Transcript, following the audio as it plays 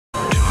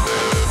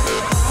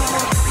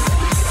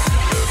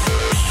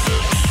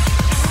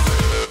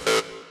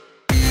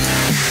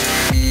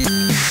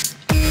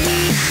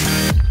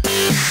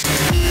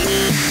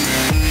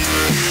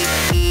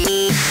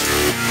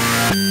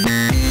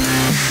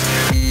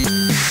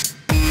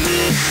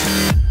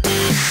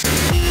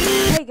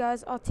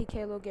guys,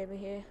 RTK Lord Gamer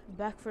here,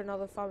 back for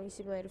another Farming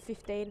Simulator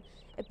 15,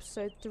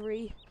 episode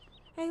 3.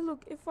 Hey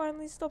look, it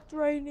finally stopped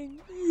raining,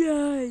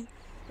 yay!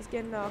 Let's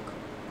get an arc.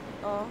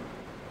 Oh,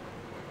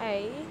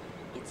 hey,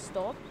 it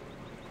stopped.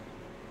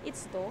 It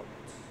stopped.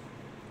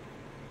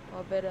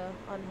 I better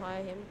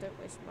unhire him, don't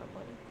waste my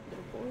money,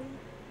 little boy.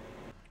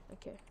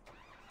 Okay,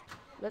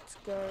 let's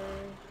go.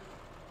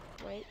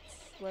 Wait.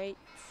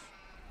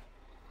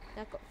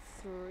 That got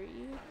 3.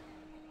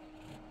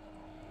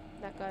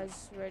 That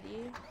guy's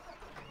ready.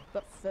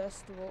 But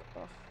first of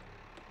all,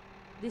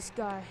 this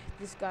guy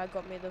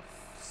got me the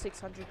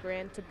 600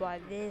 grand to buy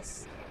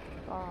this.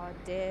 Oh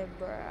damn,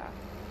 bruh.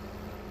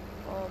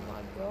 Oh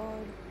my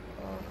god.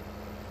 Oh,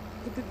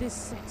 look at this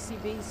sexy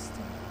beast.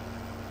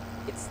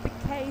 It's the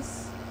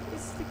case.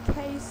 It's the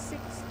case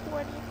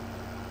 620.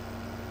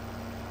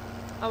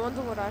 I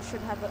wonder what I should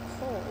have at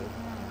home.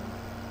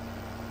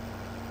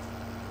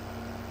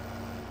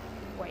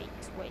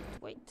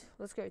 Wait.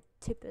 Let's go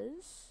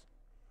tippers.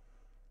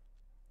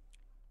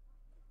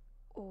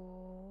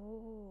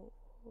 Oh.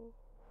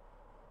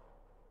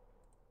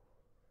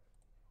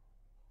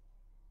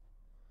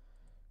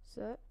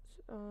 So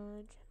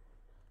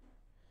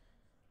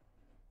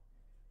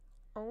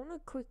I want to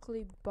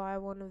quickly buy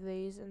one of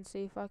these and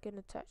see if I can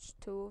attach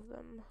 2 of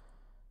them.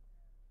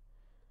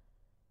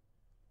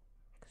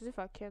 Because if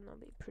I can, that'll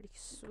be pretty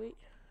sweet.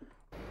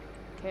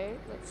 Okay,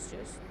 let's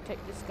just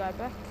take this guy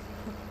back.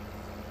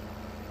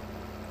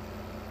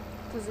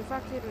 Because if I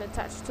can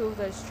attach 2 of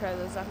those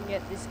trailers, I can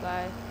get this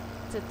guy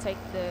to take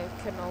the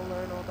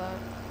canola and all that.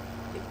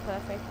 Be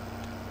perfect.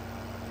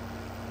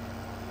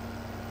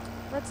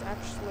 Let's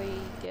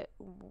actually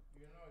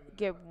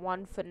get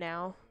 1 for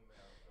now.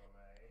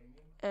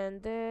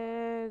 And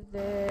there, and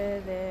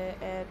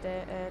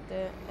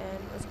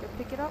let's go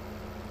pick it up.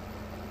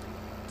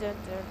 Dun.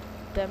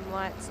 Them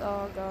lights,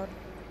 oh god.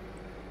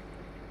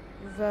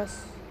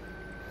 Reverse.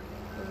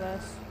 So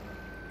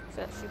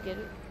that should get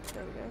it.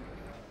 There we go.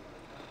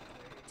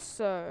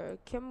 So,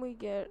 can we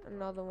get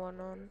another one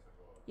on?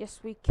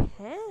 Yes, we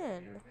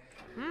can.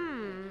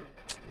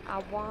 I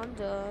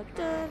wonder.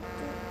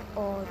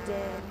 Oh,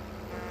 damn.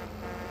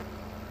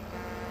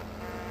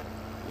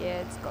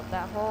 Yeah, it's got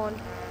that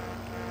horn.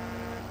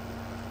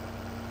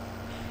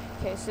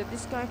 Okay, so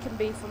this guy can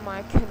be for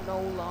my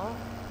canola,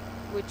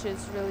 which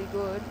is really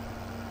good.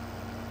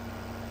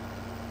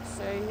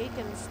 So he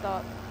can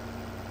start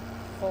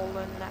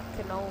hauling that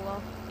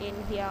canola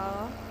in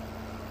here.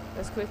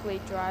 Let's quickly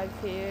drive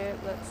here.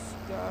 Let's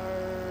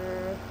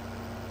go.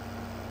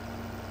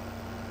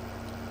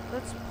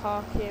 Let's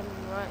park him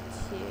right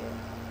here.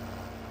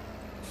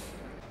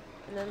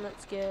 And then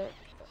let's get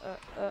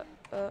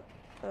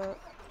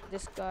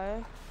this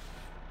guy.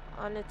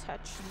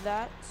 Unattach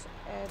that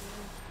and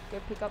go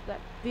pick up that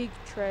big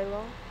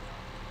trailer.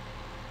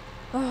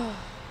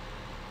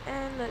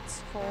 And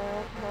let's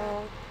haul.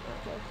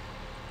 Okay.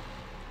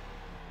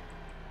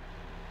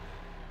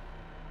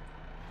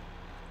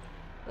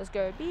 Let's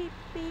go beep.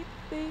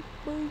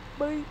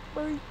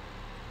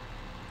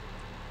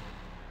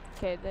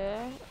 Okay,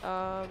 there.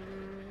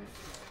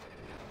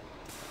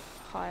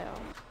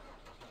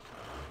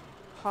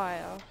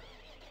 Higher.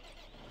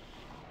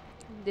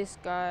 This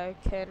guy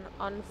can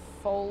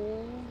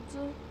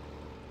unfold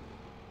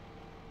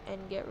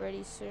and get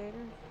ready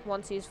soon.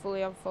 Once he's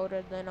fully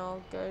unfolded, then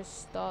I'll go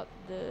start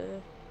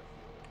the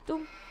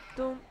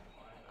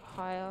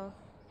higher.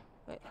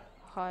 Wait,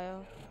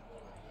 higher.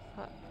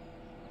 Higher.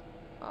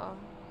 Oh.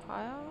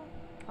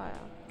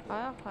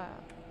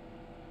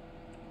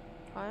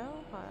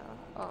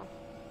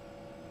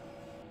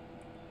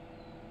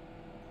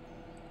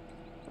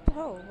 What the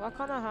hell? Why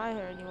can't I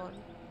hire anyone?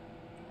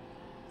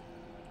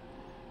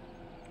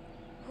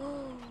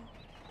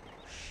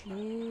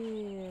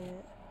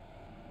 Shit.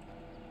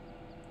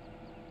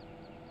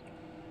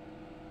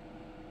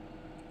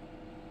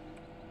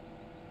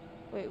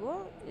 Wait,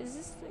 what? Is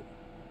this thing?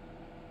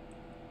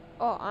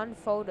 Oh,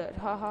 unfolded.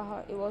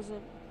 Ha. It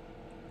wasn't.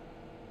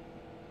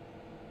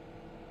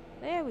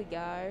 There we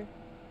go.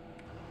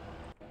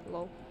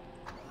 Lol.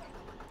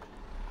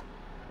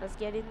 Let's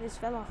get in this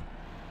fella.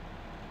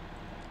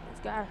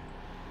 Let's go.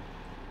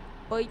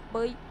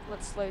 Beep.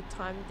 Let's slow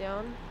time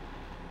down.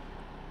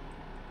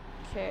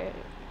 Okay.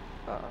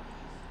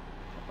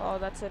 Oh,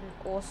 that's an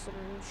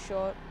awesome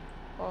shot.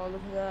 Oh,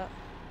 look at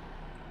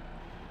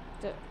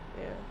that.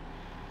 Yeah.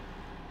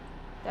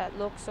 That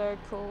looks so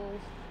cool.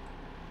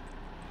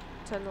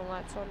 Turn the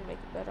lights on, make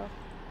it better.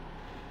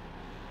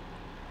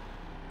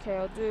 Okay,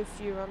 I'll do a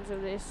few runs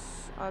of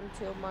this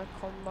until my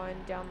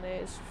combine down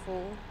there is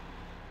full.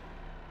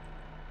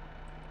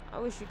 I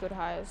wish you could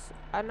hire us.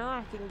 I know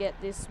I can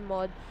get this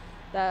mod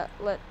that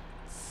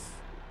lets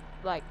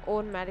like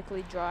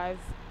automatically drive,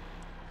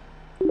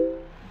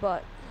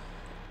 but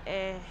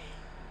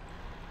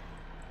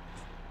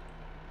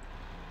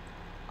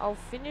I'll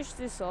finish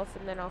this off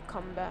and then I'll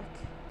come back.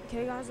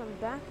 Okay guys, I'm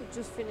back. I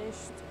just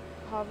finished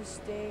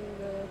harvesting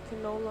the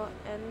canola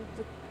and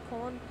the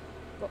corn.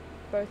 Got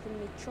both in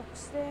the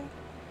trucks there.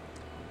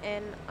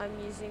 And I'm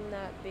using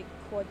that big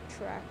quad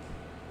track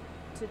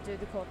to do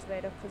the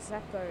cultivator because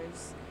that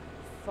goes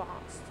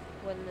fast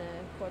when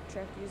the quad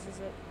track uses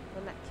it.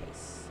 In that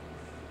case,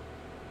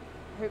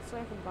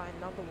 hopefully I can buy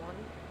another one.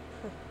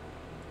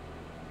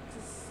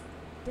 Because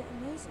they're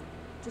amazing.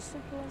 Just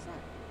simple as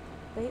that.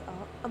 They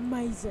are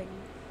amazing.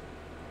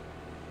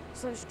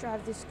 So let's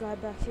drive this guy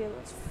back here.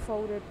 Let's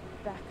fold it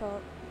back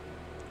up.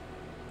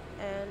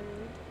 And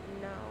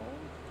now,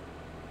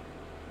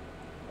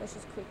 let's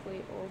just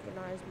quickly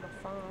organize my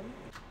farm.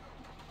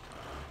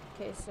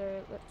 Okay,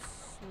 so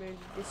let's move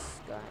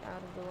this guy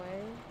out of the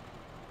way.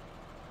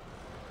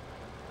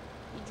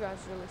 He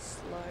drives really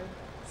slow,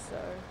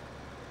 so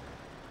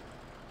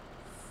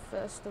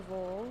first of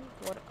all,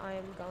 what I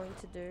am going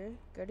to do,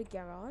 go to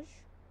garage,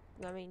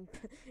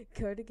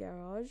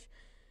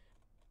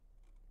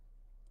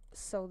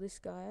 sell this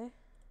guy,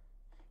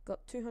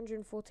 got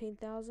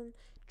 214,000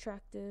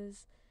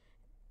 tractors,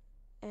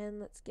 and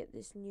let's get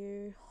this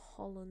New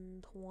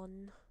Holland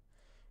one,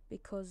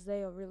 because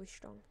they are really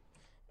strong.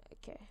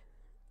 Okay,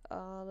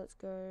 let's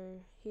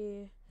go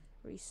here,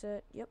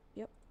 reset, yep,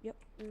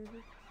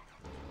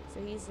 so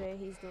he's there,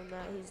 he's doing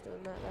that,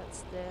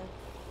 that's there.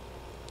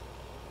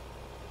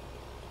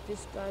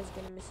 This guy's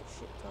gonna miss a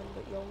shit ton,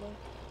 but YOLO.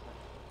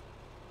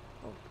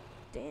 Oh,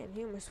 damn,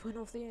 he almost went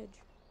off the edge.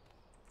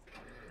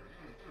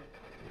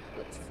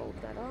 Let's fold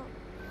that up.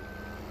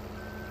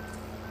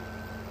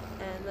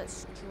 And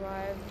let's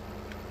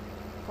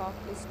park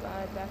this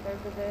guy back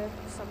over there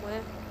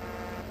somewhere.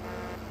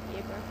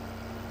 Yeah, bro.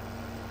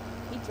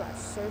 He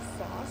drives so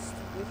fast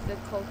with the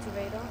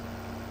cultivator.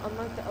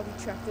 Unlike the other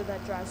tractor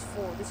that drives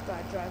 4, this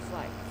guy drives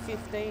like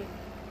 15.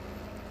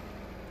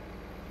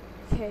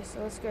 Okay,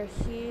 so let's go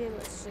here.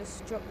 Let's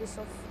just drop this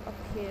off up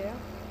here.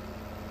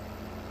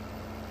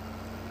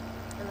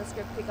 And let's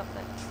go pick up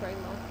that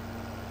trailer.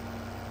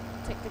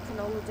 Take the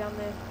canola down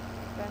there.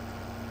 Back.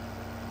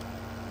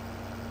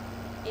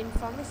 In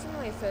Farming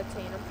Simulator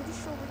 13, I'm pretty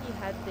sure when you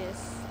had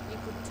this, you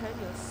could turn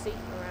your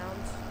seat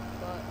around,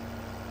 but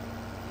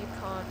you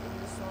can't in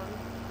this one.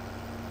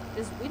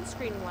 There's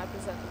windscreen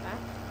wipers at the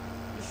back.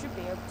 You should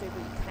be able to,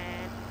 but you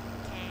can't.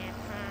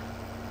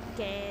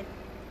 Okay,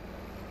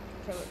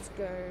 let's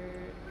go.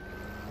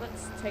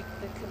 Let's take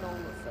the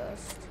canola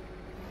first.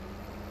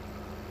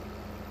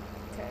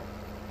 Okay.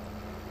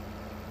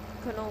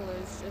 Canola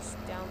is just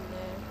down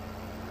there.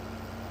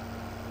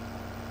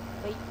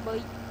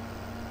 Beep.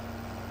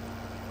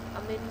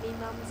 I'm in me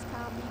mum's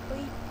car,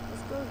 beep.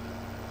 Let's go.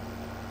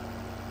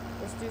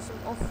 Let's do some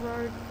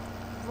off-road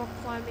rock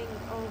climbing.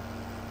 Oh,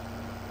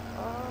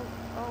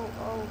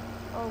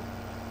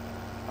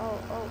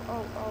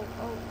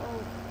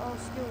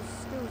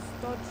 skills,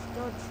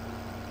 dodge.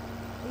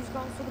 He's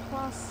going for the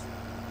pass.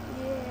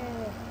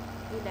 Yeah,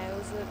 he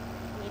nails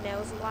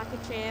it like a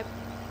champ.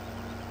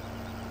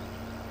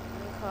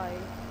 Okay.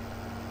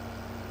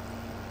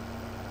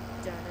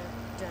 Okay.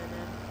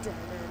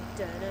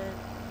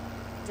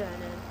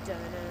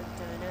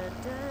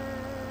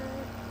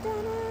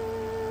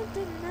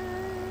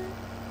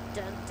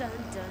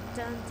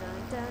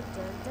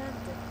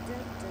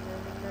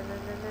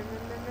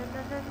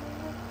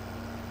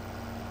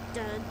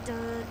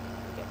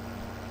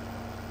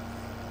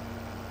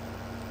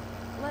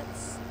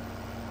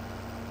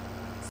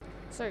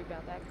 Sorry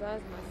about that,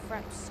 guys. My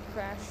fraps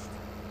crashed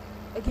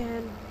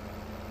again.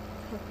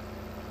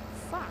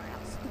 Far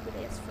out, stupid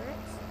ass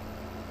fraps.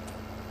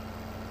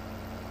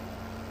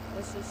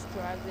 Let's just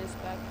drive this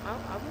back.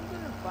 I'm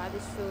gonna buy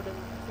this field and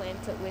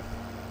plant it with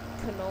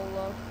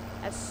canola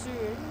as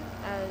soon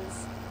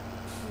as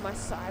my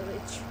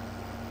silage.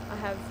 I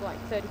have like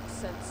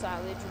 30%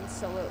 silage and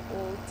sell it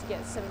all to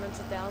get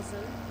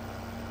 700,000.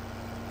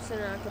 So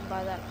then I can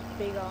buy that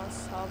big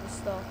ass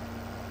harvester,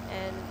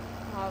 and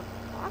I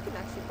can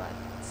actually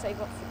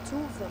save up for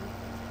 2 of them.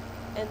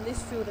 And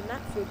this field and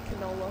that field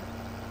canola.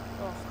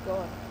 Oh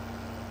god.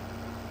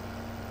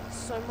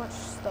 So much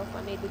stuff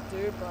I need to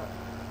do, but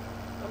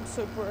I'm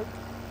so broke.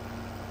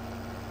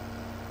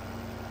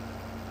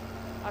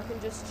 I can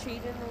just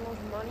cheat in a lot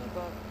of money,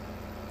 but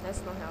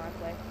that's not how I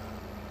play.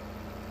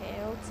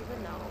 Hell to the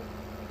no.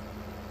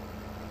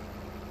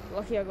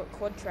 Lucky I got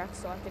quad tracks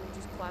so I can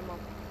just climb up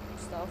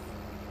stuff.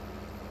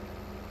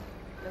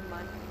 Never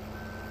mind.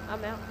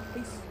 I'm out.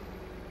 Peace.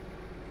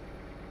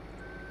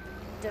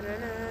 Dun dun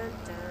dun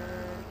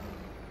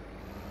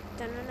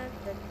dun dun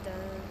dun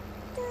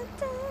dun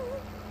dun.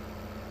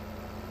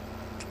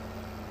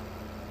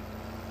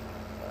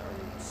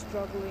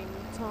 Struggling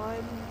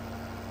time.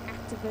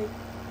 Activate.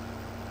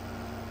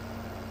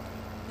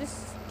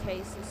 This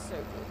case is so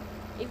good.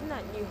 Even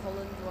that New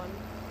Holland one,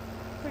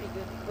 pretty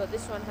good. But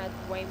this one had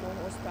way more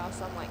horsepower,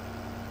 so I'm like,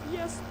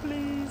 yes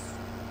please.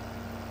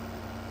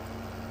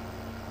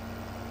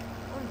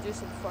 I want to do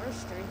some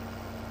forestry.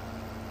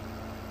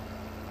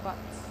 But,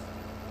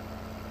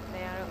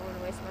 nah, I don't want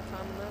to waste my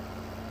time on that.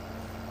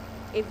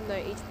 Even though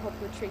each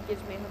poplar tree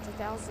gives me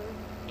 100,000.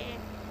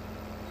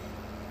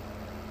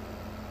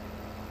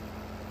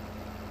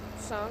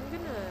 So I'm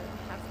gonna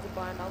have to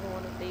buy another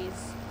one of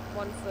these.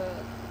 One for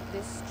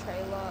this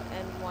trailer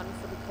and one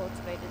for the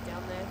cultivator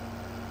down there.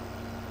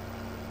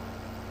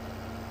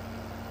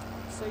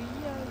 So So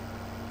yay!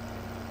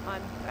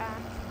 I'm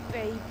back,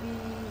 baby.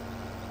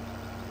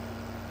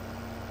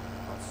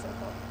 Oh, so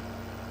hot.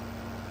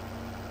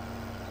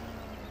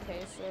 Okay,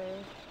 so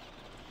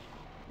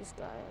this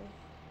guy.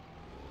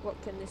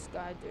 What can this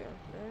guy do?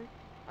 No,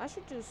 I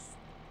should just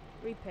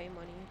repay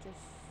money. Just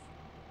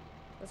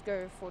let's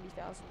go $40,000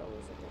 again.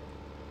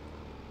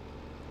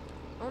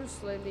 I want to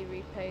slowly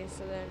repay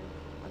so then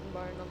I can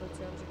borrow another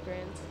 200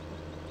 grand.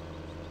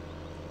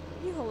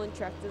 New Holland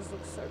tractors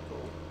look so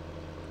cool.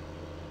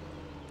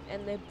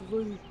 And they're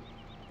blue.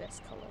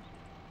 Best color.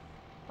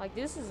 Like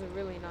this is a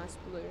really nice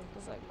blue.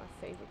 It's like my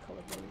favorite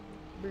color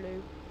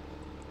blue.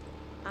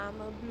 I'm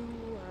a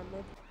blue,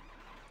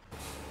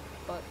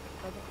 but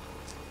okay.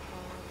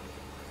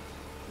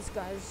 This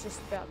guy is just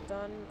about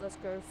done. Let's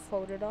go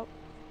fold it up.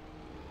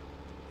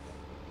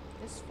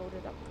 Just fold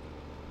it up.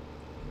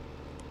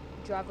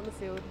 Drive on the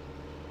field.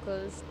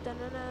 Cause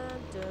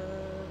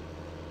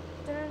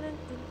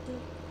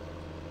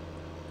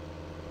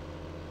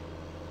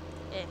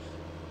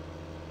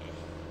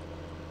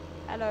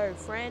Hello,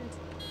 friend.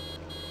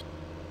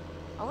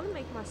 I want to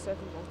make my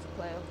circle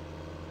multiplayer,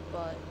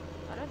 but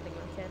I don't think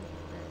I can.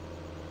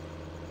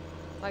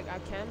 Like I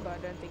can, but I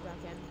don't think I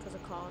can because I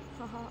can't.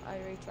 Haha, I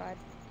already tried.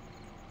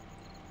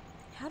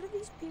 How do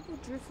these people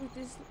drift with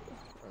this?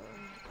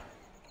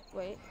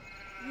 Wait.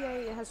 Yeah,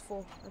 it has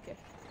 4. Okay.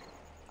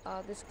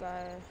 This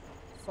guy,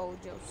 fold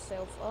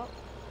yourself up.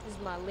 This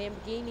is my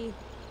Lamborghini.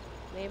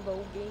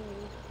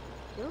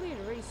 Really, it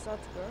already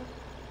started to grow.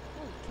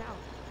 Holy cow.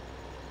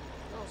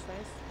 That was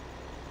fast.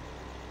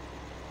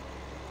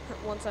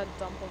 Once I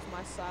dump off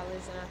my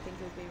silage, and I think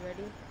it'll be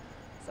ready.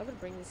 So I'm gonna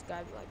bring this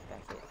guy like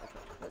back here. Okay,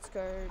 let's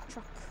go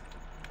truck.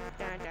 I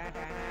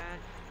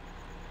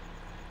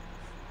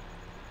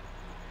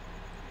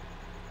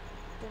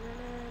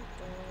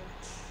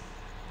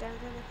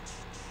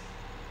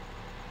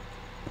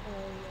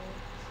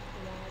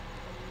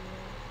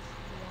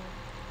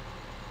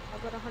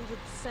got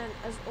 100%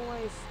 as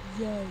always.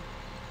 Yay!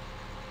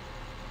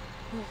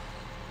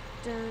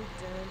 Dun,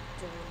 dun,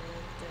 dun,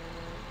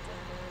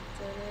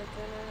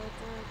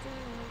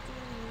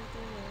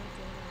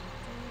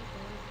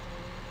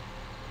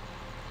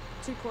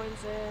 2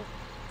 coins there,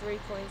 3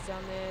 coins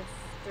down there,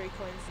 3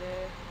 coins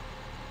there.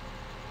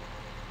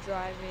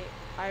 Drive it.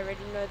 I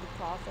already know the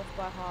path off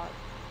by heart.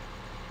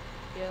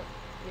 Yep,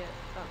 yeah.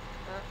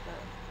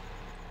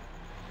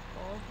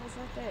 Oh, what's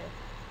right there?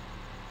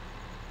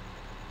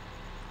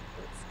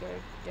 Let's go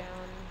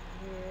down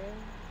here.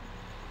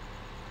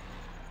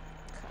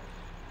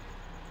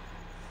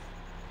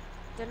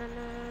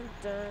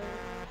 Dun.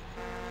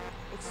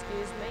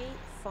 Excuse me,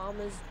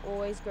 farmers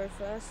always go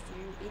first,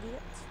 you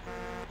idiot.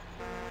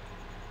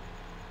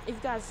 If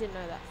you guys didn't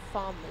know that,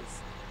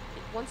 farmers,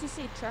 once you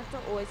see a tractor,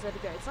 always let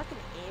it go. It's like an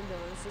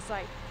ambulance. It's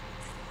like,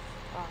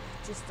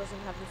 it just doesn't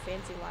have the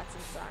fancy lights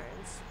and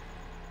sirens.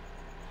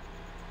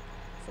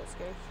 So let's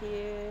go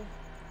here.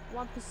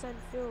 1%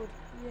 filled.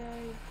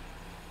 Yay.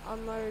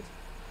 Unload.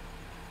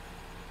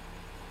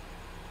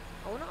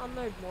 I want to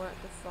unload more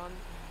at the front.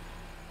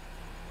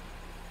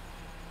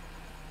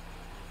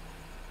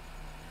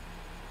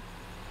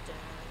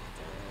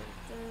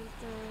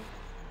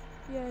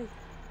 Yay.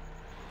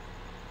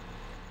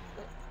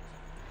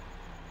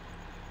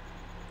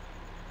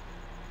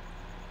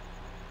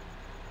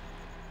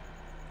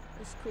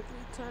 Let's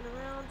quickly turn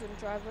around and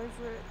drive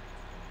over it.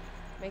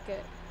 Make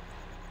it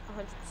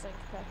 100%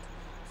 compact.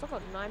 Still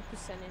got 9%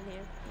 in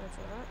here. That's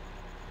alright.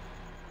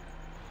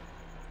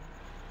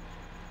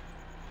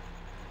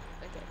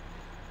 Okay.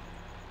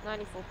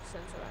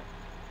 94%'s alright.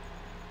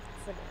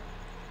 For now.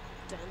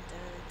 Dun.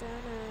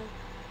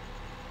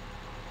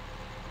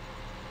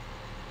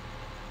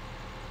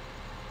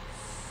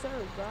 So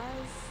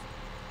guys,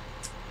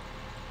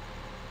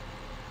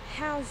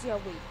 how's your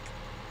week?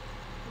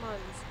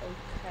 Mine's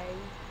okay.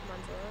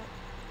 Mine's alright.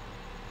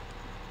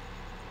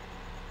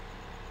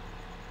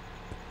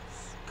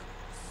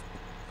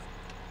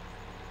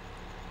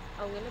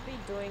 I'm gonna be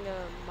doing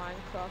a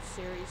Minecraft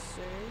series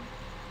soon,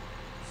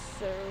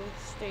 so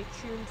stay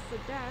tuned for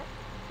that,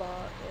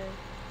 but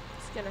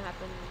it's gonna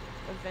happen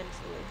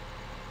eventually.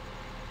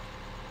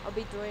 I'll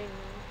be doing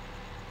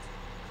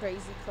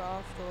Crazy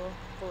Craft or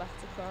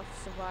Galacticraft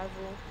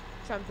survival,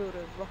 try and build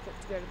a rocket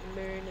to go to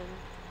the moon and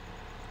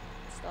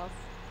stuff.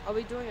 I'll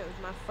be doing it with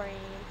my friend.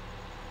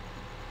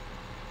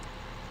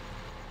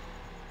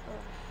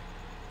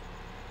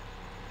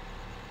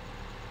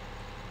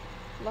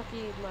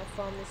 Lucky my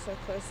farm is so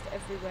close to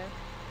everywhere.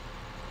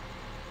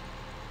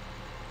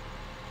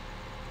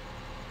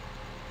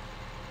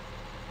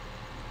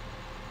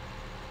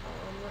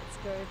 Let's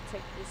go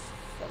take this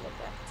fella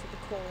back to the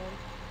corn.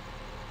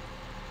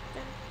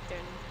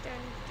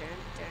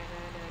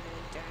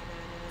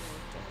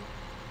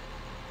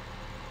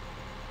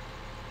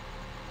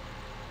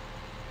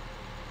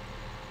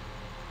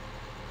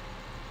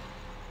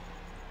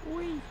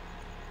 Whee!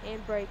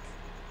 Handbrake.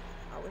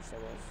 I wish there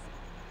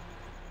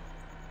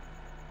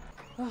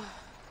was.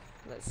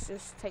 Let's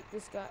just take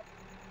this guy.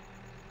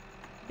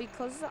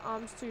 Because the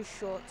arm's too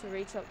short to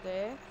reach up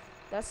there,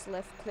 that's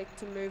left click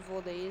to move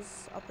all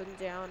these up and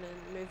down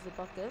and move the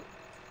bucket.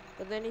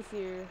 But then if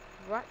you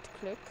right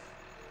click,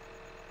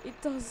 it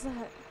does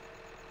that.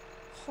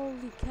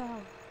 Holy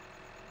cow.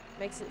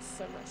 Makes it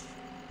so much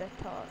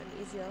better and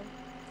easier.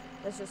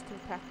 Let's just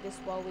compact this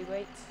while we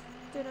wait.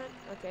 Okay,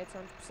 it's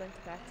 100%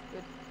 compact.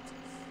 Good.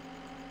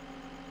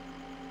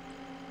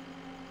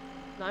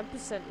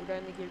 9% would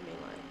only give me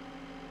like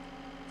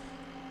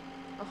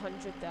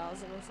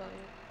 100,000 or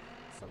something.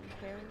 Some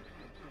hair.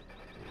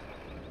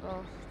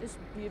 Oh, this is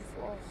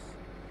beautiful. Oh,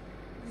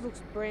 it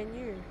looks brand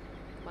new.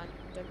 Don't mind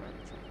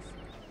the tracks.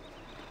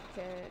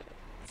 Okay,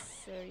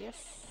 so yes.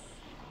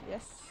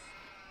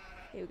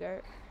 Here we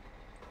go.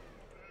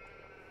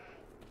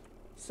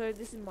 So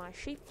this is my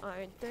sheep.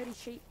 I own 30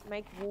 sheep.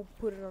 Make wool,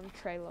 put it on a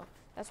trailer.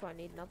 That's why I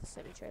need another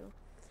semi-trailer.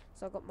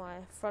 So I got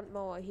my front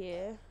mower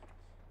here.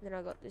 And then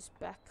I got this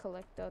back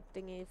collector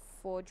thingy,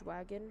 forge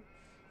wagon.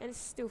 And it's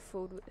still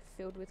filled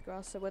with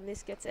grass. So when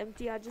this gets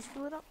empty, I just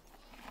fill it up.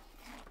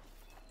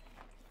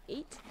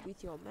 Eat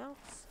with your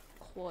mouths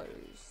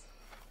closed.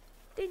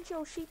 Didn't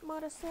your sheep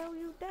mother tell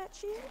you that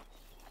shit?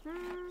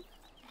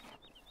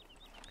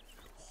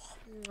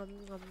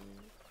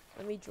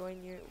 Let me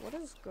join you. What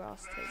does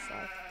grass taste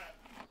like?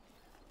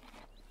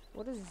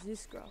 What does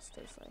this grass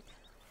taste like?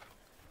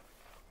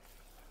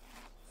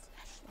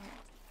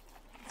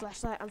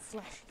 Flashlight, I'm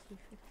flashing you.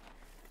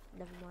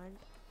 Never mind.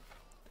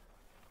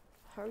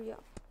 Hurry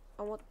up.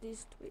 I want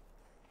this to be...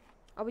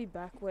 I'll be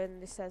back when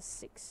this has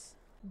 6.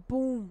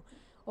 Boom!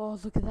 Oh,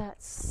 look at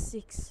that.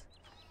 6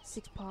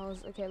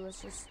 piles. Okay,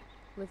 let's just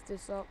lift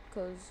this up,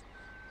 because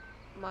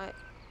my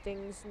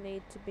things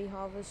need to be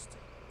harvested.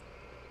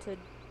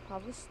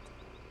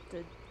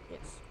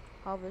 Yes.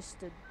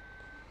 Harvested.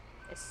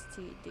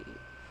 STD.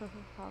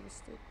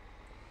 Harvested.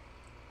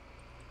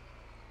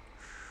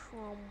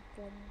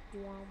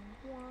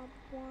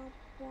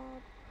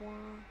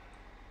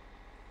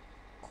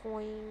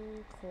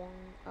 Coin.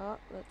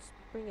 Up. Let's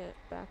bring it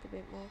back a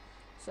bit more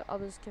so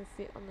others can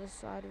fit on the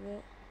side of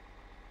it.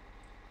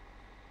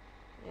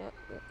 Yep.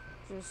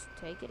 Just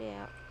take it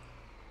out.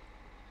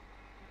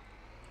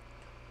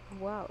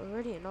 Wow,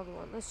 already another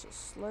one. Let's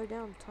just slow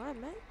down time,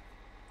 mate.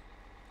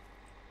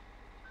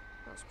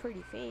 That's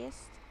pretty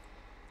fast.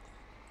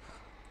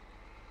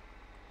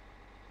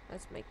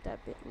 Let's make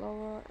that bit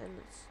lower and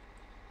let's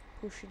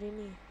push it in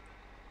here.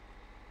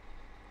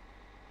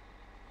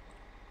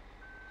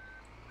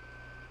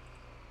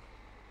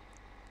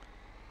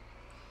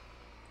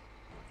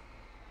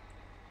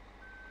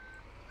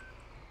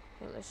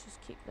 Okay, let's just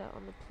keep that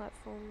on the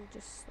platform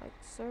just like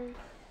so.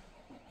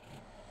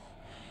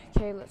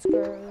 Okay, let's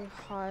go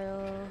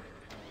higher.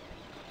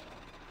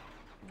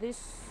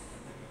 This,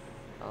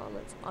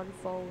 let's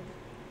unfold.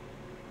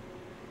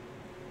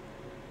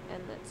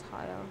 And let's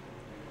higher.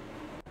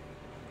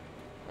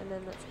 And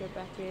then let's go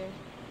back here.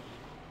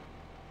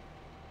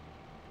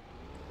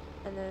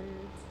 And then,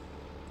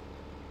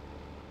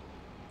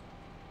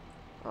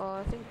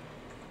 I think,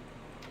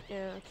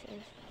 yeah, okay.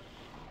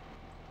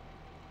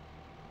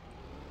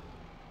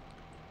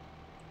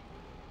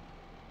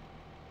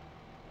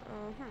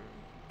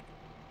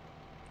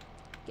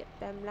 Get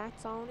them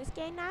lights on, it's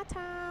getting night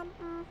time.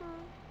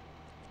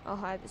 I'll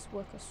hire this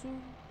worker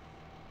soon.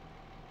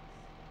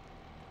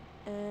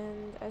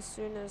 And as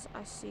soon as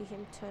I see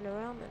him turn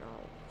around, then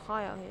I'll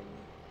hire him.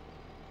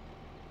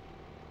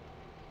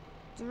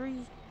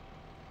 3,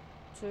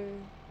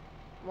 2,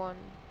 1,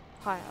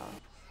 hire.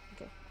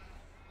 Okay.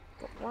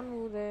 Got one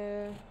wool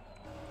there.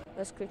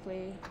 Let's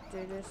quickly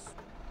do this.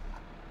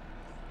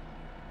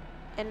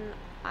 And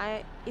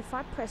if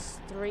I press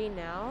 3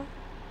 now,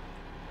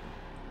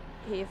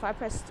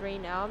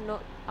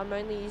 I'm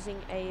only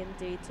using A and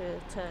D to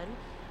turn,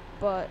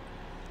 but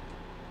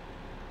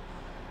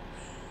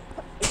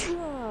sorry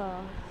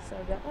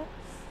about that.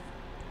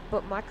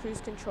 But my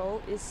cruise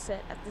control is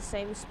set at the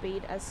same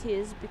speed as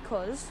his,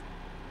 because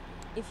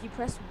if you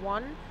press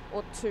 1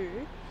 or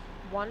 2,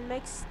 1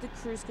 makes the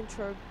cruise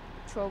control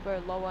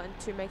go lower and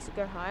 2 makes it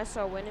go higher.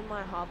 So I went in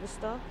my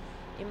harvester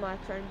in my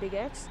Chrome Big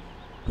X.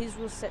 His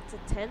was set to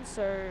 10,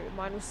 so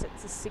mine was set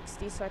to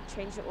 60, so I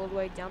changed it all the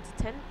way down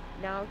to 10.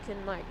 Now it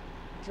can like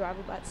drive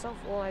it by itself.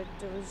 All I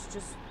do is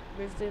just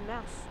move the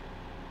mouse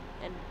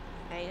and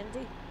A and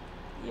D.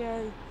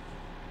 Yay.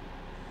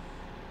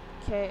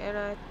 Okay, and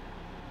I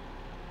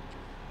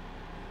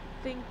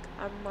think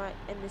I might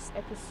end this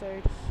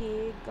episode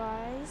here,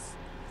 guys.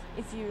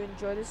 If you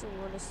enjoy this and you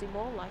want to see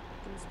more, like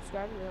and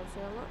subscribe, it helps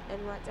me a lot.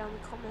 And write down in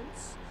the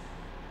comments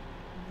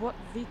what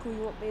vehicle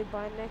you want me to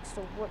buy next,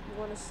 or what you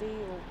want to see,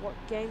 or what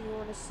game you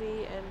want to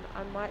see. And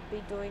I might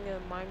be doing a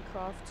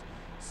Minecraft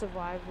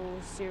survival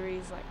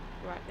series like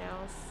right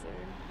now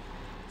soon.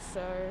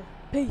 So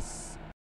peace.